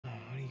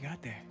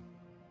got there?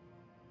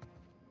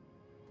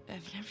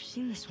 I've never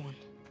seen this one.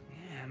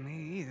 Yeah,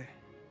 me either.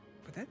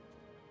 But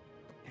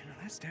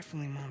that's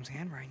definitely Mom's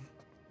handwriting.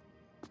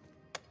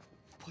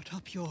 Put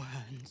up your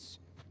hands.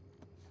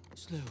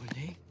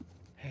 Slowly.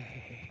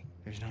 Hey,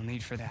 there's no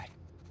need for that.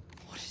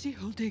 What is he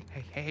holding?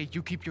 Hey,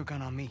 you keep your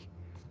gun on me.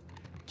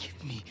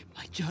 Give me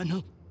my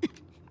journal.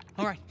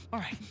 All right.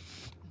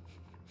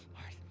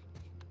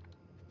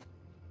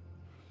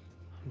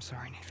 I'm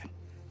sorry, Nathan.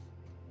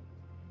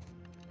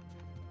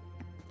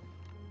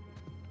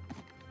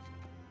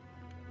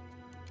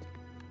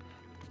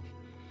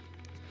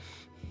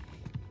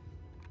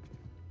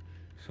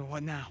 So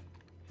what now?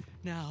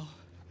 Now,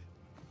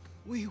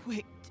 we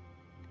wait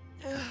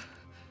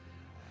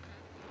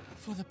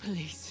for the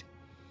police.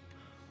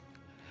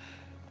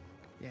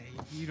 Yeah,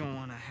 you don't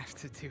want to have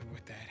to deal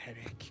with that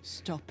headache.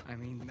 Stop. I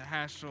mean, the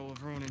hassle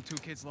of ruining 2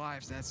 kids'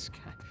 lives, that's...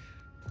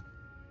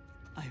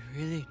 I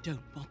really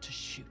don't want to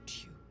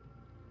shoot you.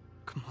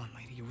 Come on,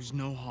 lady, it was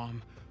no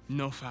harm,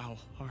 no foul,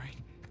 all right?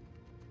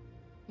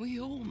 We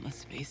all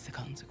must face the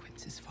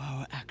consequences for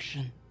our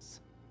actions.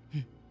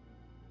 And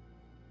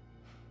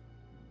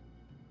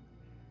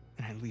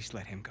at least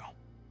let him go.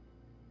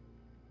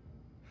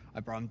 I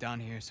brought him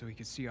down here so he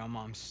could see our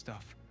mom's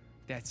stuff.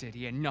 That's it,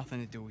 he had nothing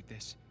to do with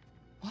this.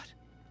 What?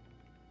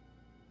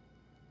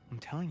 I'm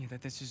telling you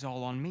that this is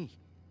all on me.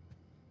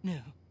 No.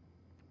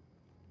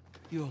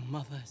 Your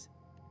mother's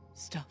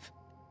stuff.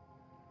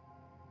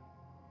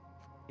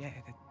 Yeah,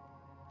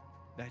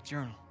 that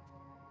journal.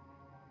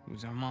 It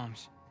was our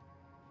mom's.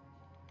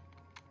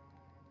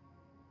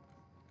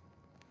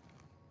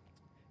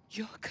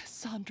 You're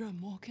Cassandra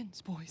Morgan's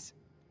voice.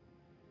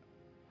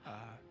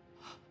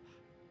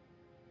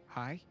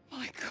 Hi?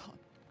 My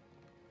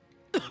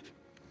God.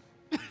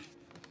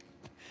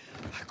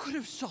 I could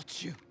have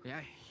shot you. Yeah,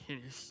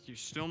 you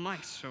still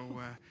might, so,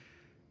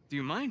 do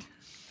you mind?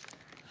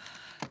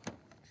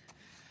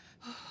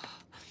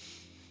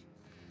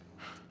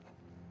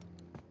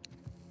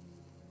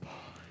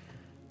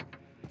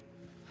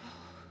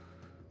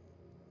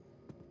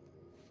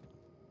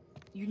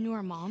 You knew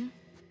our mom?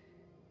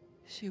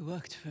 She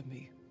worked for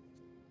me.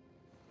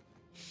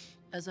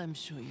 As I'm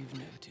sure you've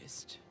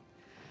noticed,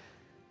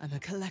 I'm a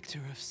collector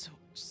of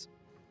sorts.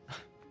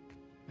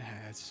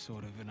 That's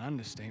sort of an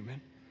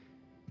understatement.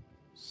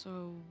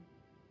 So,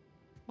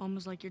 Mom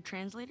was like your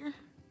translator?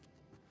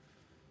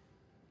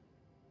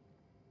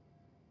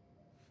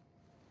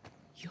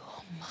 Your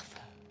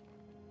mother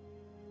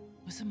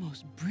was the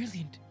most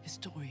brilliant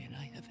historian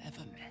I have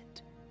ever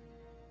met.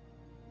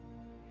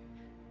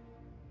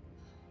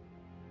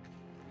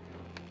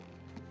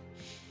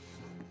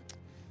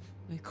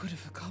 We could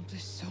have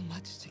accomplished so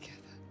much together.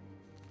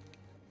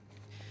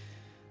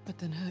 But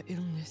then her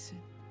illness...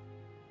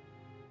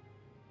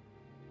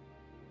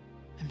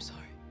 I'm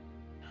sorry.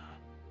 No,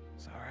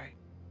 it's all right.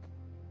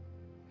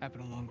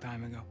 Happened a long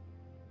time ago.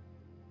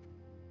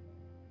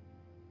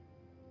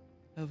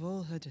 Of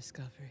all her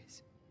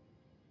discoveries,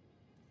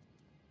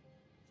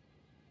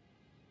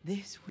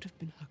 this would have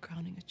been her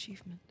crowning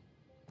achievement.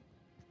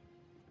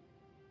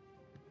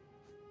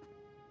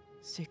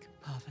 Sic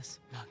parvis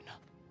magna.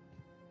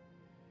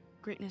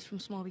 Greatness from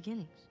small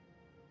beginnings.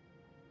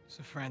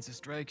 Sir Francis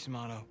Drake's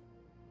motto.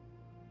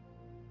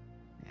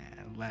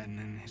 Yeah, Latin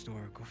and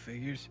historical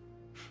figures.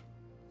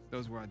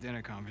 Those were our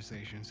dinner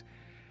conversations.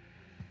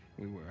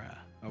 We were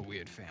a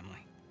weird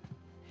family.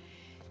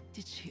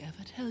 Did she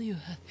ever tell you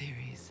her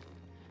theories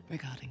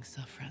regarding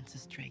Sir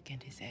Francis Drake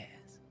and his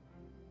heirs?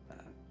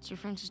 Sir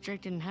Francis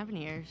Drake didn't have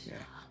any heirs.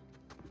 Yeah.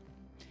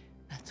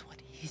 That's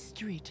what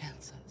history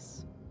tells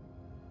us.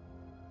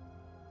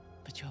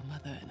 But your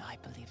mother and I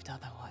believed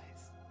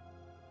otherwise.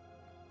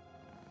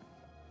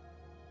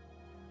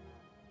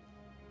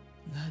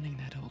 Learning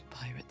that old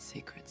pirate's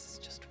secrets is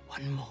just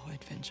one more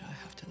adventure I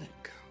have to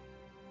let go.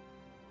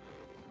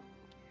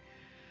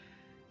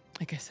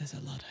 I guess there's a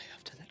lot I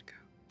have to let go.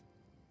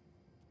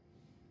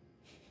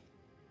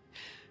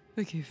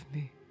 Forgive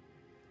me.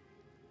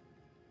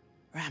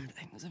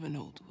 Ramblings of an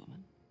old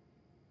woman.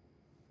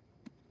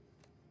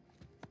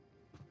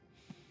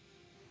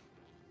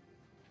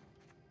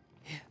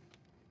 Here.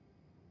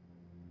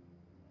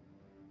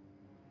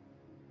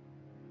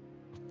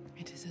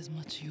 It is as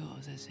much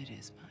yours as it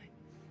is mine.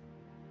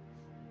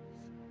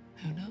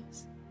 Who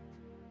knows?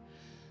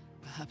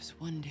 Perhaps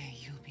one day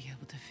you'll be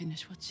able to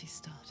finish what she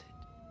started.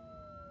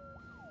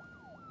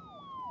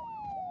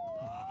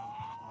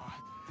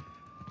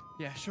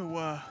 Yeah, so,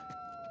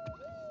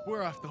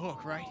 we're off the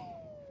hook, right?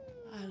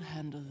 I'll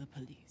handle the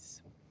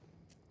police.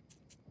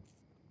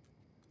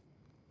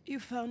 You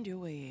found your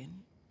way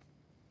in.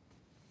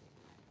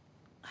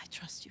 I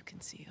trust you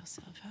can see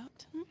yourself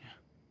out. Hmm?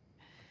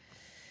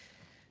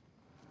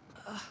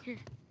 Yeah. Here.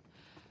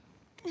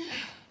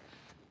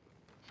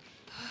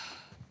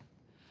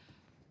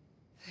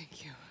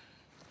 Thank you.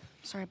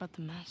 Sorry about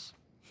the mess.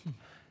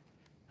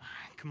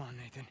 Come on,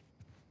 Nathan.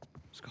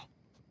 Let's go.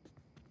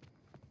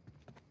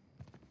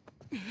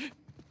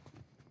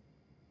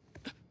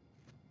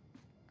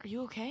 Are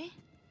you okay?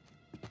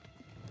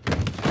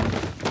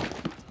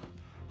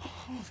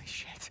 Holy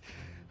shit.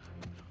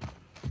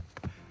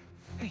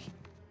 Hey.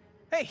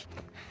 Hey.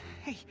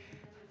 Hey.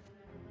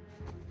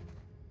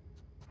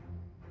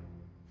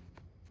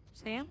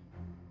 Sam?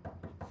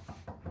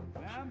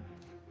 Ma'am?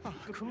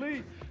 The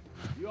police.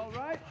 You all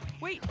right?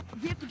 Wait,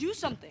 we have to do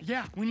something.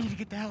 Yeah, we need to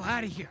get the hell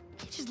out of here.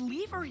 Can't just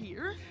leave her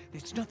here.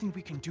 There's nothing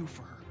we can do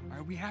for her. All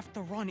right, we have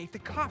to run. If the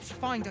cops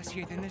find us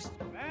here, then there's...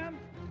 Ma'am?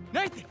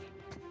 Nathan!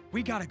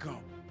 We gotta go.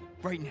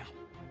 Right now.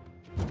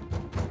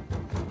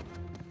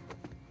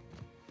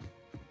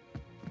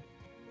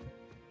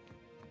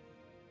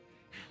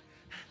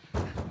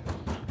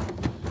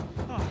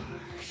 Oh,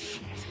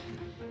 shit.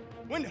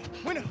 Window,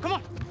 come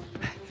on!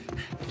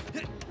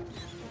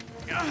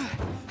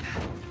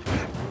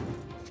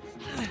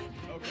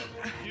 Okay,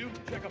 you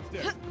check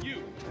upstairs.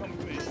 You come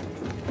with me.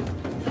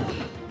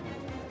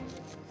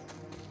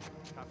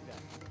 Copy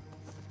that.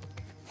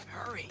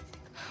 Hurry.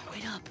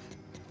 Wait up.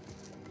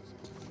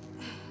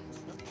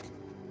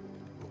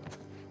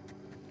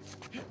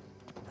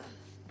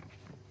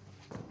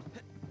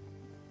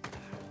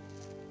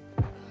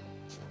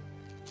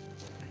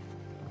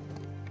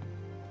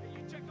 Hey, you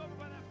checked over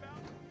by that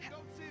fountain?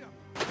 Don't see him.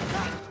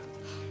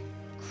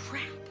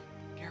 Crap.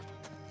 Careful.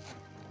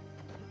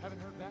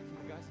 Haven't heard back from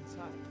the guys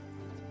inside.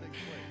 It's a big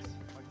place.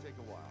 Might take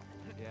a while.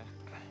 Yeah.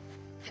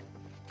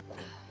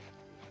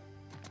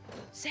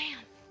 Sam.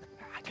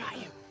 I got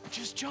you.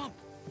 Just jump.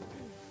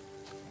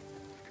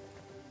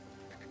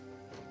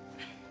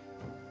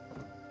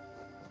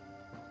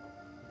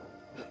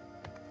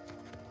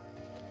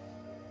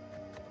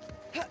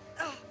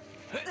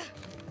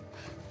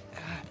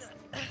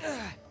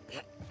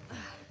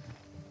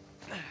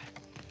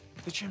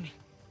 The chimney.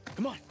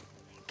 Come on.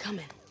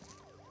 Coming.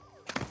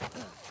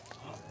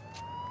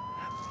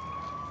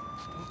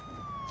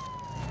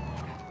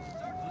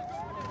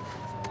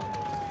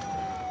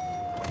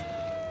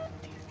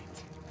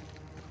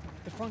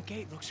 The front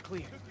gate looks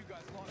clear.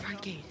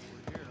 Front gate.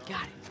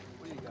 Got it.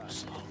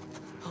 Slow.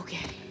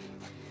 Okay.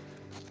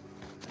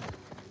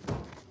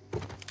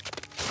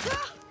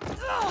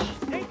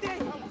 Nathan!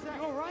 You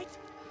all right?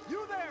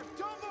 You there!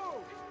 Don't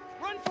move!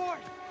 Run for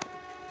it!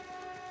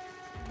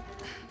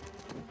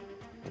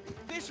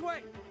 This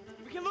way!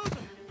 We can lose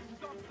him! This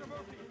is Officer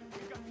Murphy.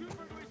 We've got 2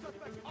 burglary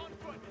suspects on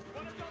foot.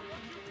 1 adult,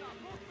 1 juvenile.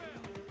 Both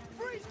failed.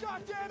 Freeze,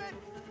 goddammit!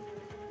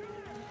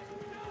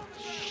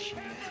 Shit.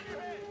 Hands on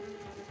your head!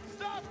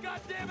 Stop,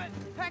 goddammit!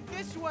 Heck,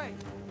 this way!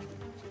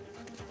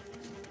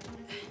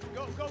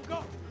 Go, go,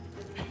 go!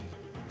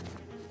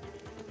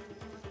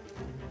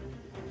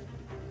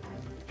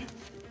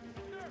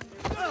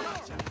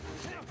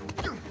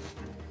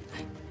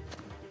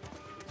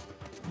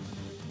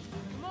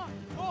 Come on!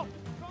 Oh!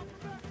 Call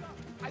for backup!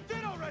 I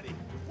did already!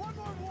 One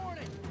more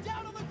warning!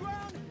 Down on the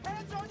ground,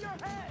 hands on your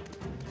head!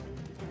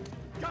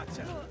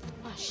 Gotcha!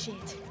 Oh,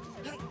 shit.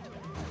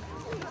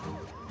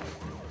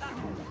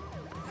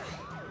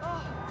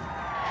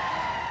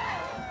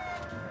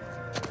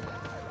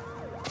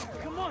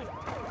 Come on!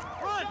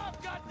 Run!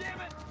 Stop,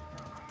 goddammit!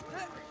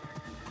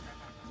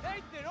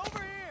 Nathan,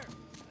 over here!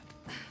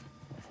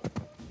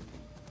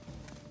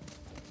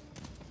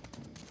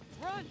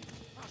 Run!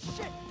 Oh,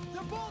 shit!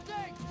 They're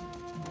bolting!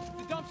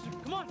 The dumpster!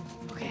 Come on!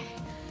 Okay.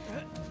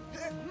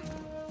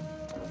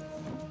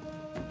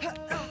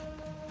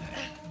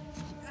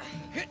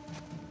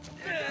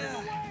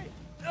 Away!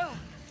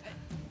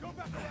 Go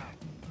back around!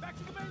 Back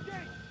to the main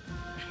gate!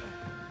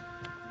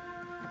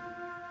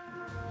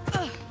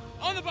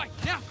 On the bike!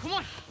 Now, come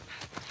on!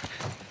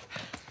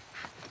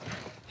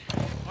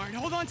 All right,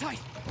 hold on tight.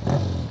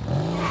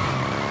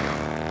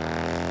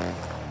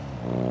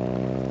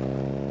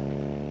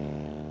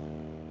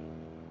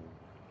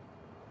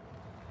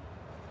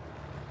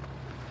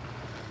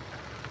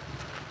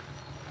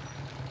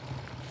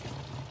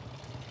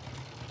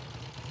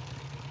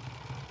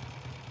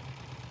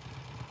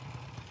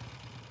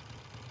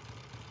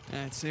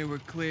 I'd say we're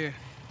clear.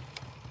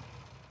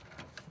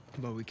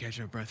 But we catch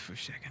our breath for a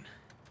second.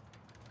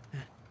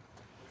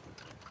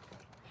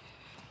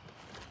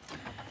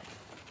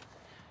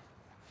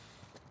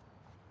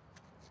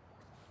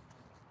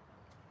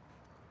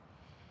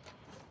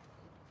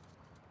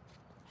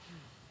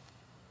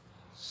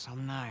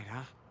 Some night,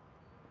 huh?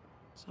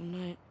 Some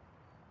night.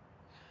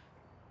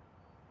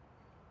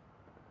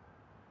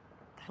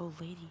 That old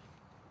lady.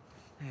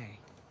 Hey.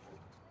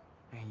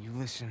 Hey, you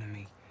listen to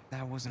me.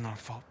 That wasn't our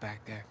fault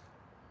back there.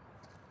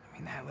 I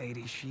mean, that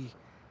lady, she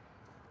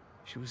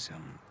was,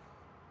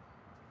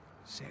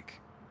 sick.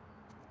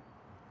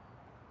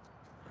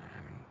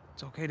 I mean,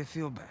 it's okay to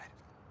feel bad,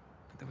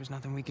 but there was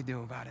nothing we could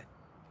do about it.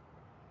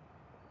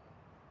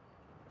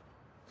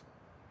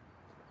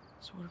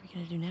 So what are we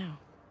gonna do now?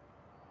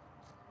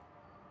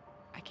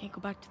 I can't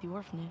go back to the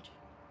orphanage.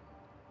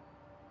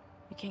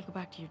 You can't go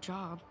back to your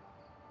job.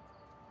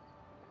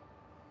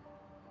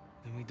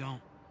 Then we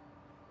don't.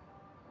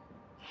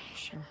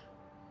 Sure.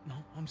 No,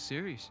 I'm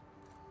serious.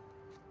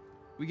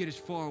 We get as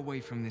far away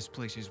from this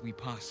place as we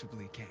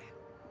possibly can.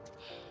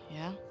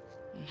 Yeah?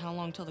 And how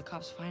long till the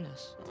cops find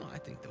us? Oh, I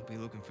think they'll be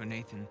looking for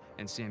Nathan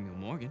and Samuel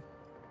Morgan.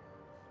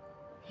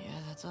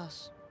 Yeah, that's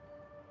us.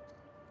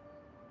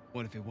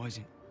 What if it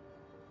wasn't?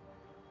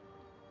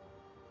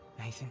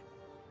 Nathan,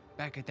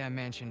 back at that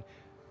mansion,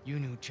 you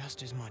knew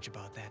just as much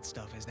about that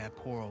stuff as that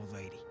poor old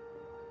lady.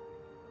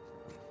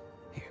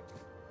 Here,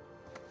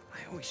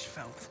 I always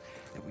felt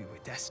that we were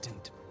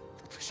destined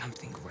for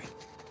something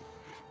great.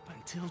 But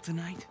until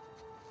tonight,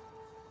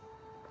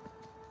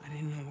 I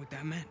didn't know what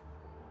that meant.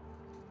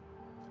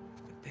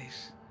 But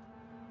this,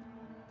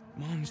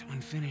 Mom's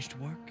unfinished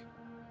work,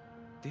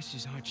 this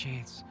is our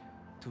chance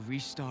to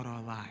restart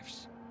our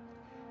lives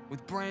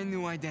with brand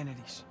new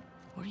identities.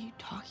 What are you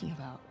talking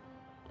about?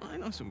 I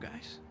know some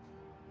guys.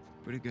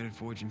 Pretty good at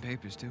forging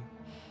papers, too.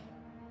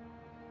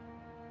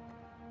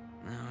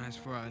 Now, as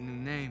for our new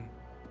name,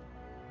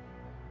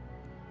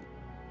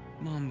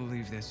 Mom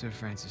believes that Sir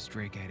Francis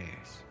Drake had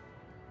heirs.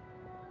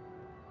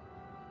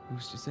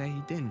 Who's to say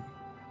he didn't?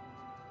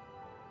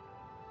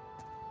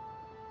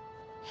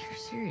 You're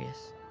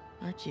serious,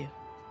 aren't you?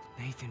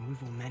 Nathan, we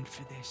were meant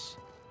for this.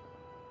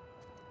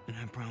 And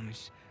I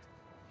promise,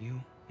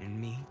 you and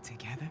me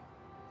together,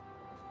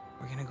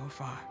 we're gonna go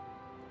far.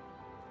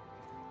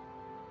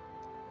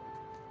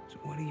 So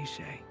what do you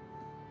say?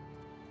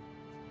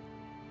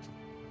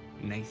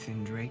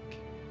 Nathan Drake?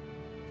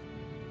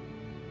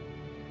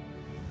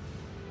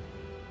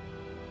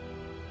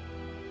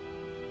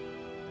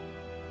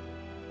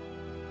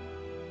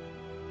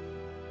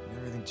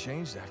 Everything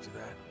changed after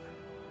that.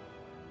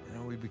 You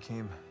know, we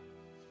became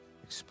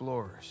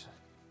explorers,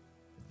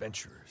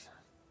 adventurers.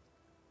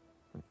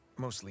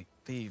 Mostly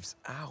thieves.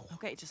 Ow.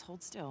 Okay, just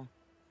hold still.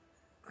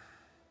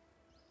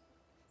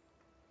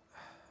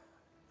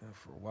 You know,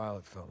 for a while,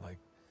 it felt like,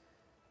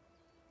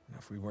 you know,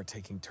 if we weren't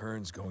taking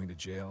turns going to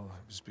jail,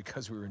 it was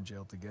because we were in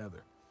jail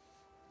together.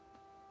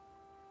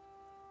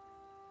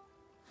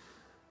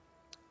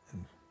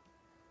 And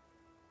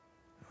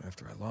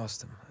after I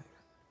lost him,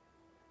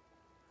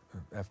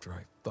 after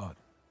I thought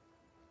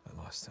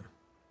I lost him,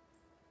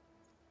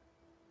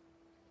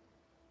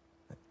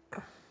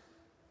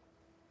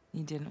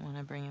 You didn't want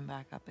to bring him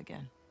back up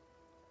again.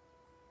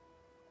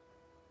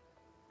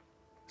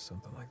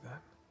 something like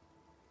that.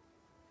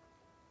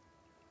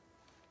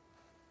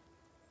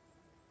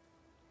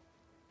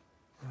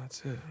 Well,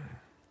 that's it.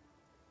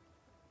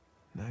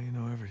 Now you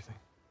know everything.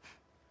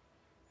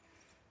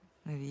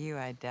 With you,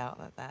 I doubt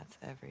that that's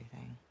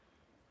everything.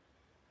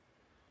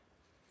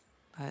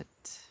 But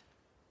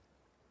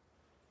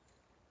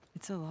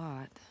it's a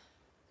lot.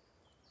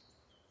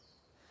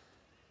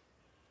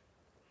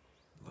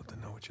 I'd love to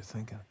know what you're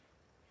thinking.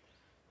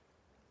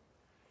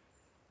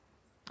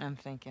 I'm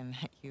thinking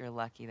that you're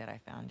lucky that I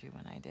found you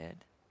when I did.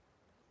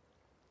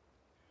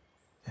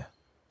 Yeah.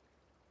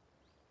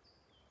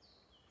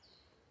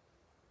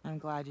 I'm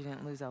glad you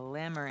didn't lose a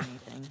limb or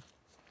anything.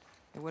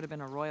 It would have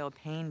been a royal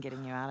pain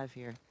getting you out of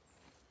here.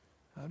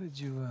 How did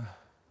you,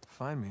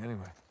 find me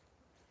anyway?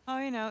 Oh,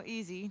 you know,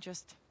 easy.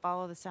 Just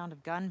follow the sound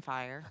of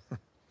gunfire.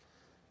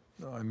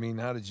 No, I mean,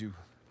 how did you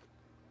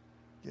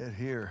get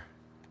here?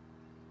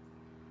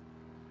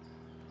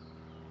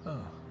 Oh,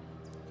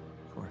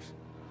 of course.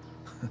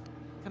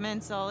 Come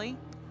in, Sully.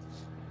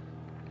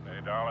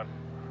 Hey, darling.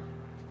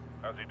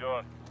 How's he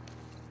doing?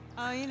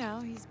 Oh, you know,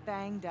 he's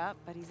banged up,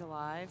 but he's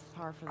alive.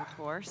 Par for the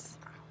course.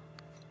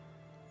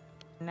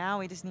 Now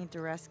we just need to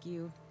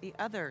rescue the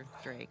other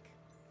Drake.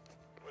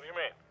 What do you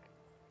mean?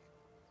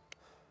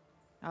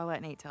 I'll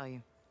let Nate tell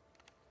you.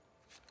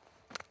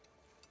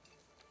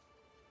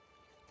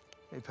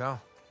 Hey,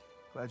 pal.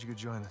 Glad you could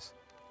join us.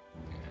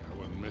 Yeah, I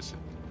wouldn't miss it.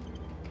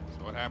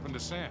 So what happened to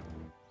Sam?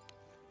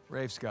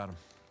 Rafe's got him.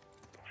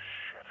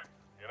 Shit.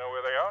 You know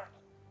where they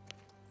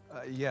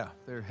are? Yeah,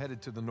 they're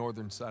headed to the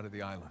northern side of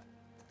the island.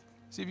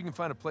 See if you can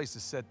find a place to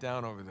set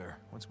down over there.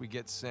 Once we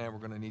get Sam, we're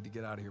gonna need to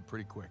get out of here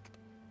pretty quick.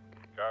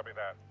 Copy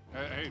that.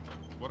 Hey,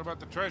 what about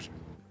the treasure?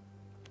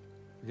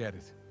 Forget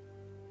it.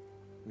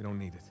 We don't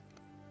need it.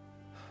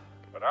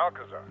 But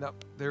Alcazar. No,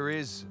 there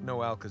is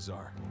no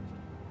Alcazar.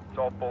 It's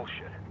all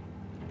bullshit.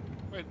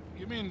 Wait,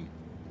 you mean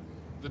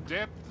the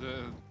debt,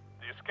 the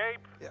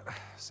escape? Yeah,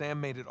 Sam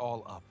made it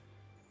all up.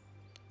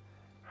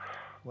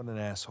 What an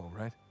asshole,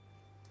 right?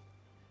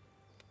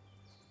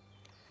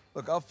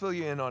 Look, I'll fill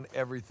you in on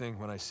everything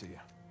when I see you,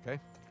 okay?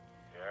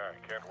 Yeah,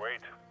 I can't wait.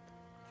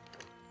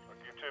 Look,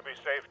 you two be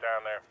safe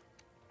down there.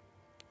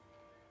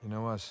 You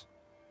know us.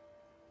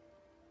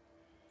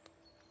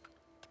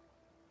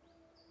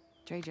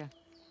 Treja.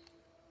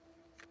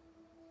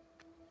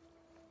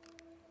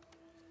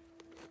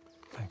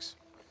 Thanks.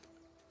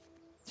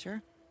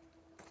 Sure?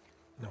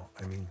 No,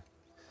 I mean,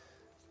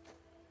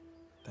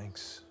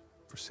 thanks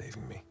for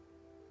saving me.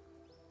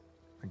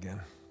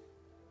 Again.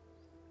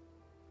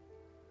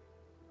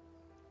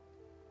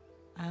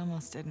 I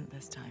almost didn't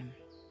this time.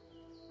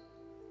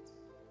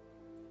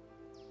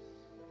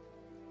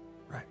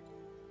 Right.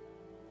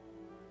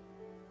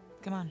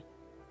 Come on.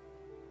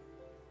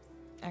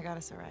 I got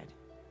us a ride.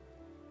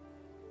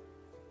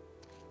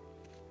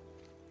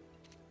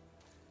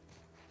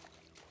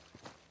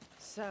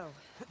 So,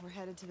 we're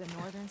headed to the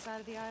northern side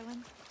of the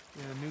island?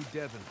 Yeah, New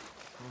Devon,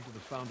 home to the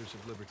founders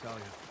of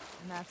Libertalia.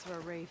 And that's where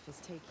Rafe is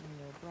taking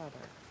your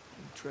brother.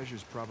 The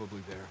treasure's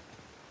probably there.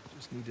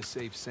 Just need to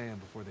save Sam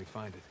before they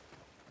find it.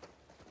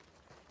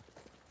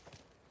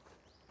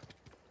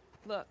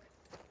 Look.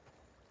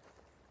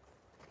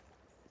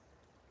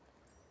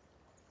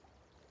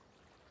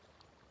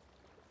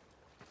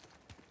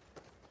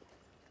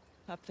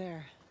 Up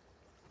there.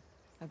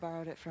 I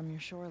borrowed it from your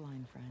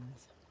shoreline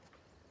friends.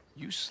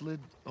 You slid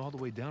all the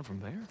way down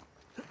from there?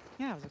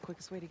 Yeah, it was the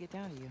quickest way to get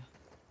down to you.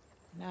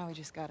 Now we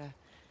just gotta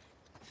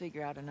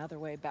figure out another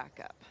way back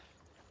up.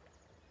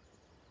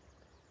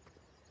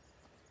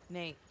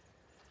 Nate,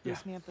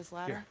 boost me up this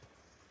ladder. Here.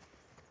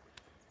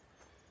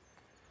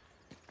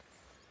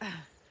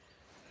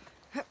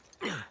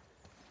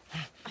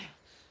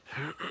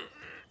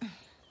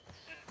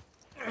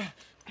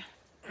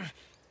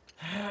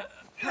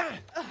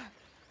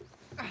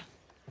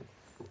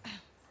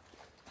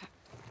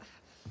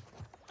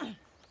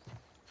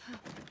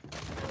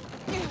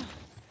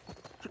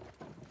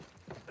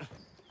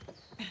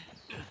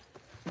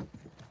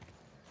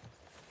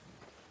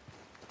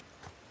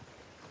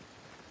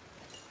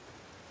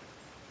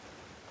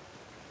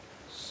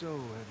 So,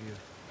 have you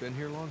been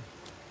here long?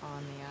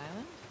 On the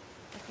island?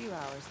 A few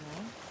hours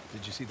now.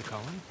 Did you see the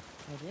colony?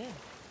 I did.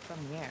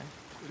 From the air.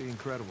 Pretty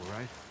incredible,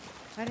 right?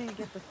 I didn't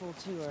get the full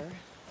tour.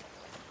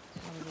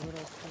 I was a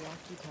little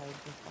preoccupied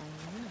with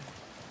finding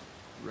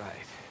you.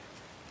 Right.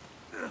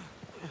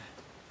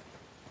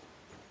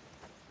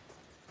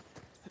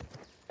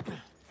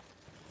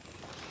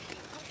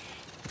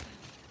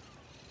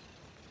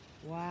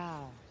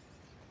 Wow.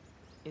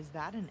 Is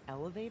that an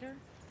elevator?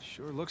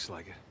 Sure looks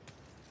like it.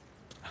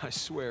 I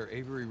swear,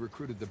 Avery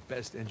recruited the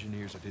best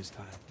engineers of his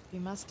time. He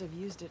must have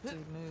used it to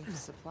move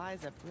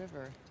supplies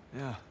upriver.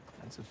 Yeah,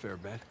 that's a fair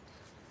bet.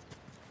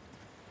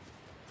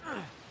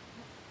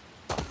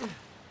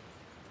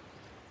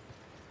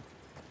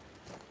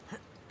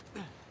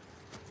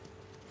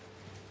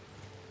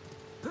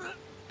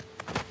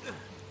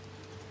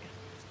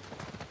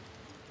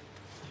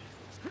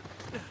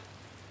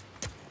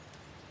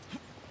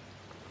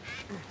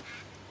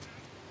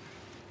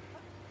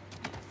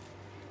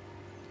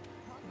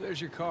 There's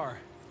your car.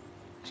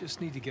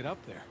 Just need to get up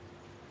there.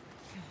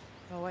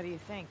 Well, what do you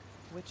think?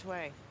 Which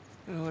way?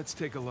 Well, let's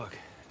take a look.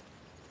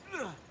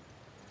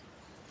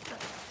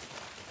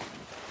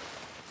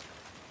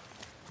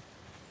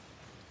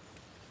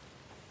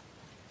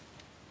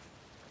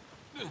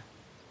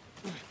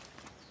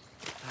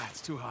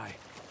 It's too high.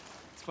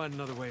 Let's find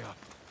another way up.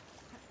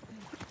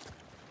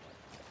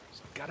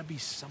 There's gotta be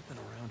something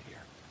around here.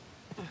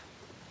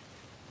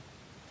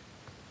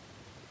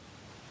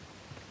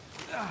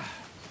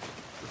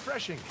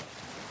 Refreshing.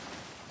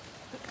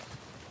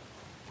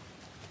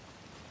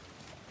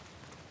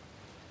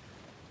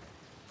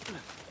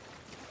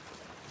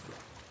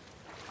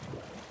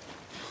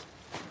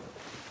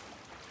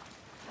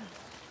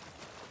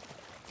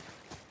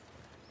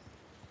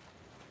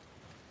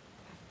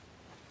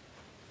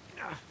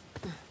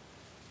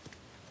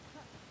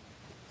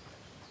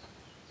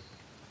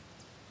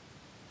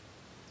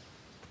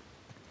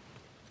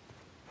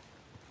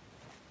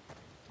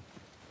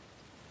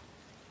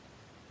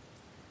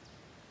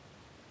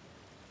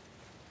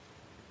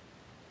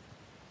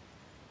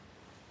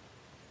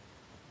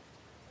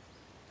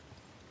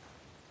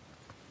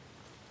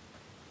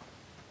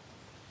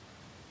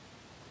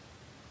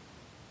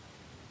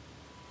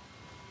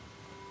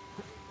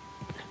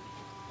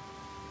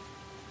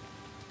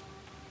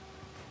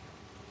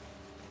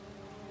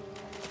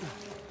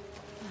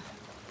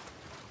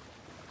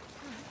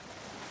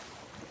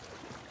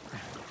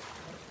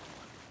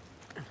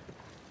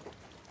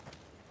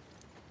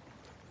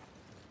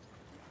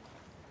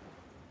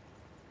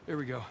 There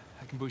we go.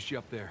 I can boost you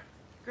up there.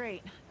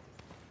 Great.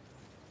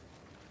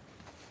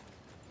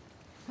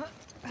 Oh!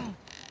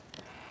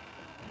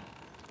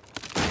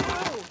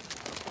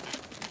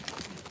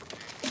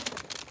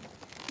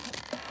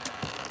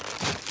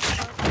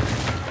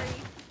 Sorry.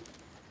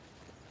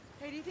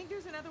 Hey, do you think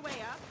there's another way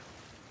up?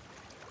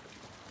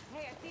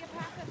 Hey, I see a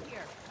path up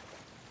here.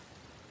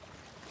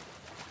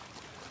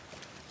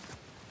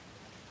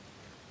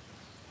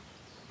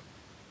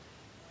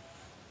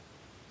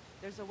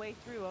 There's a way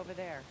through over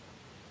there.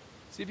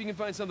 See if you can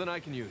find something I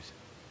can use.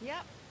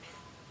 Yep.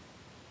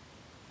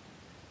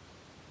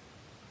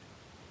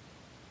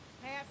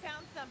 Hey, I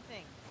found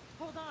something.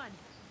 Hold on.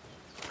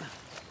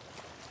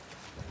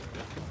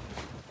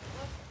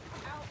 Look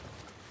out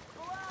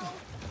below.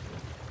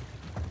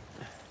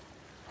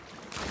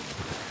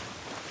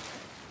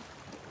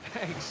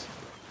 Thanks.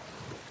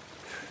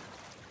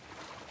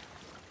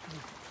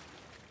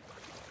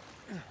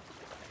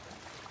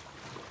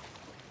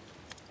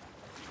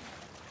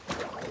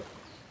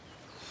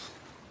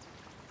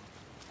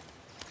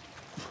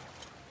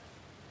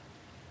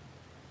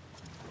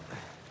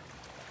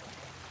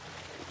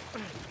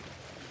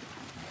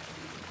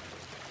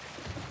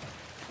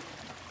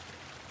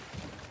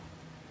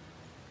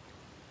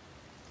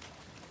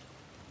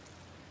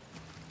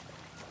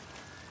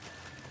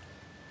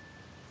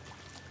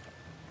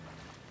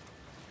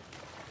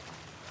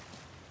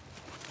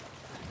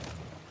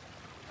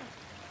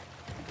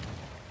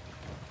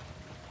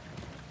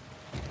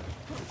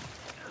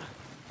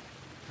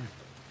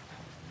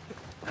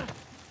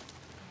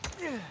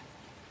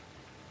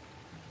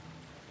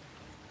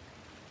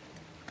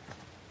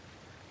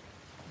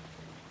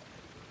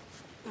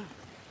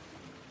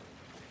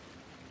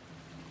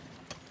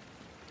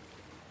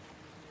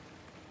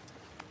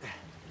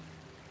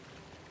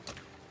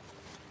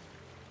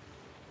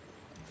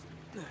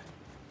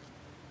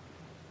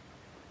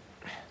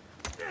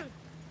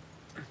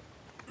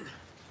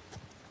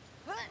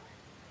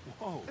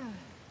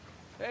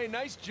 Hey,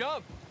 nice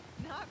jump.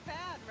 Not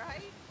bad,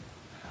 right?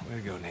 Way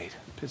to go, Nate.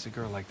 Piss a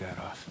girl like that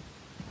off.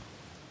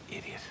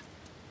 Idiot.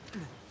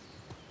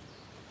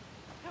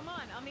 Come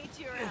on, I'll meet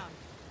you around.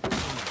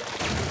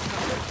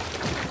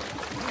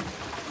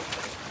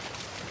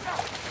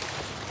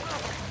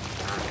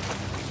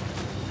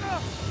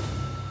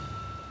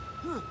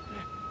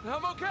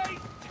 I'm okay.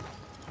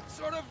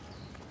 Sort of.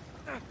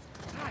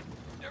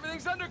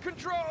 Everything's under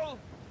control.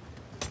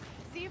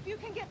 See if you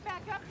can get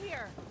back up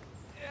here.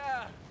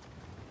 Yeah.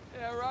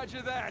 Yeah,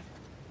 roger that.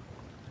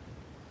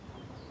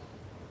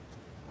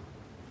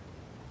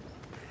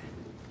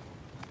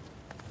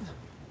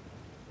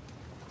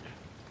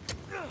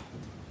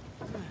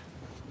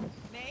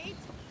 Nate,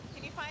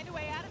 can you find a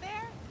way out of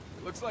there?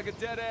 Looks like a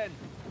dead end.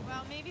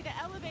 Well, maybe the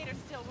elevator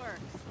still works.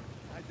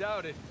 I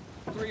doubt it.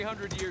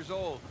 300 years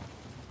old.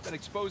 Been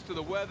exposed to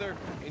the weather,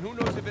 and who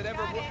knows if it ever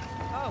Got it.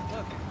 Oh,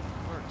 look.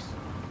 Works.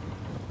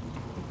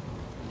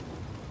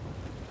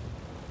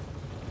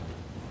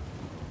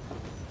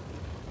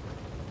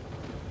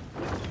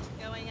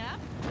 Going up?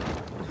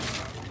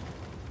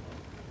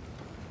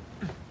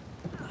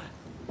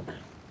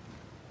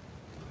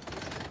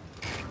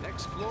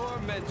 Next floor,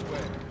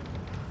 menswear.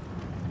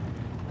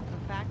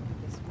 The fact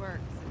that this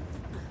works,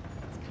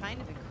 it's kind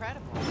of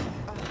incredible.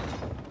 Ugh,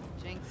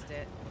 jinxed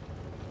it.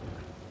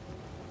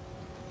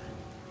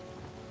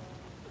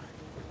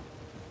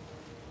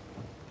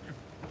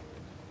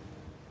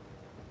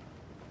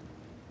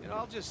 You know,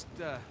 I'll just,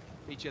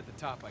 meet you at the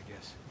top, I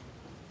guess.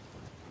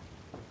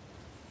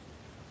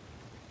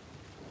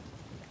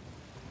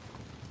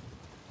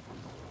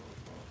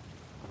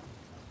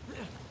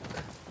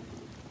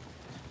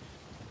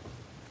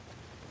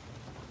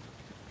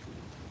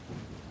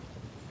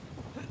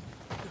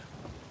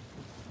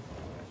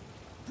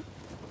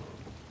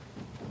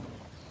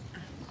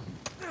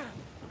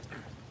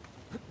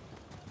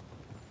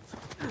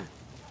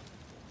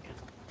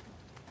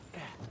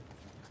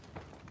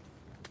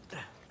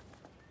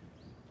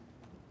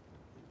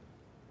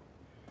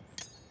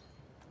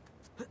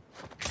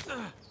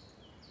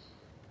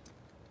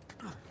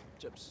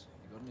 Chips,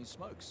 you got any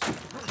smokes?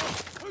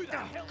 Who the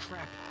hell?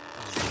 Crap.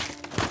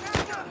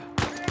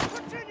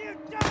 Continue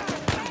down!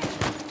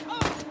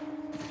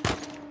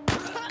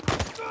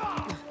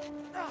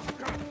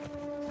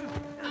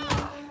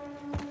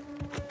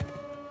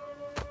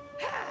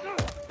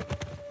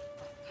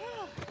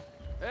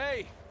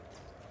 Hey!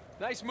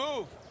 Nice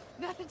move!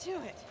 Nothing to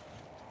it.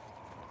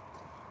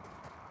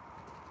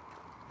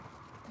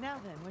 Now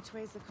then, which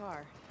way's the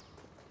car?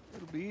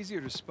 It'll be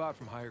easier to spot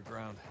from higher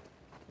ground.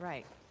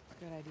 Right.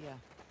 Good idea.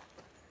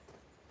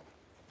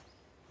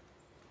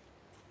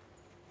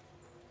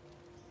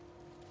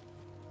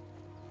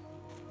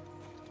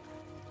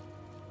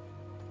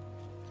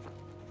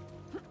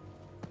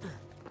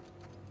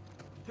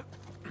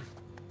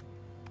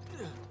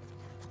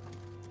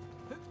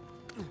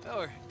 Oh,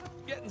 we're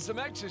getting some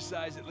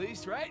exercise at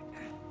least, right?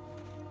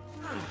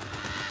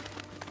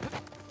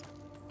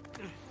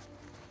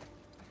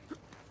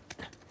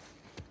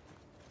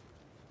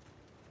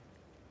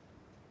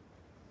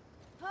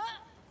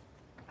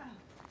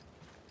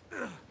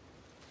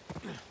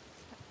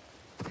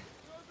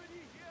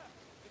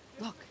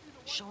 Look,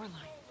 shoreline.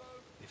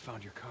 They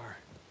found your car.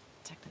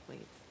 Technically,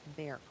 it's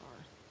their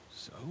car.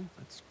 So,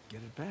 let's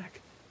get it back.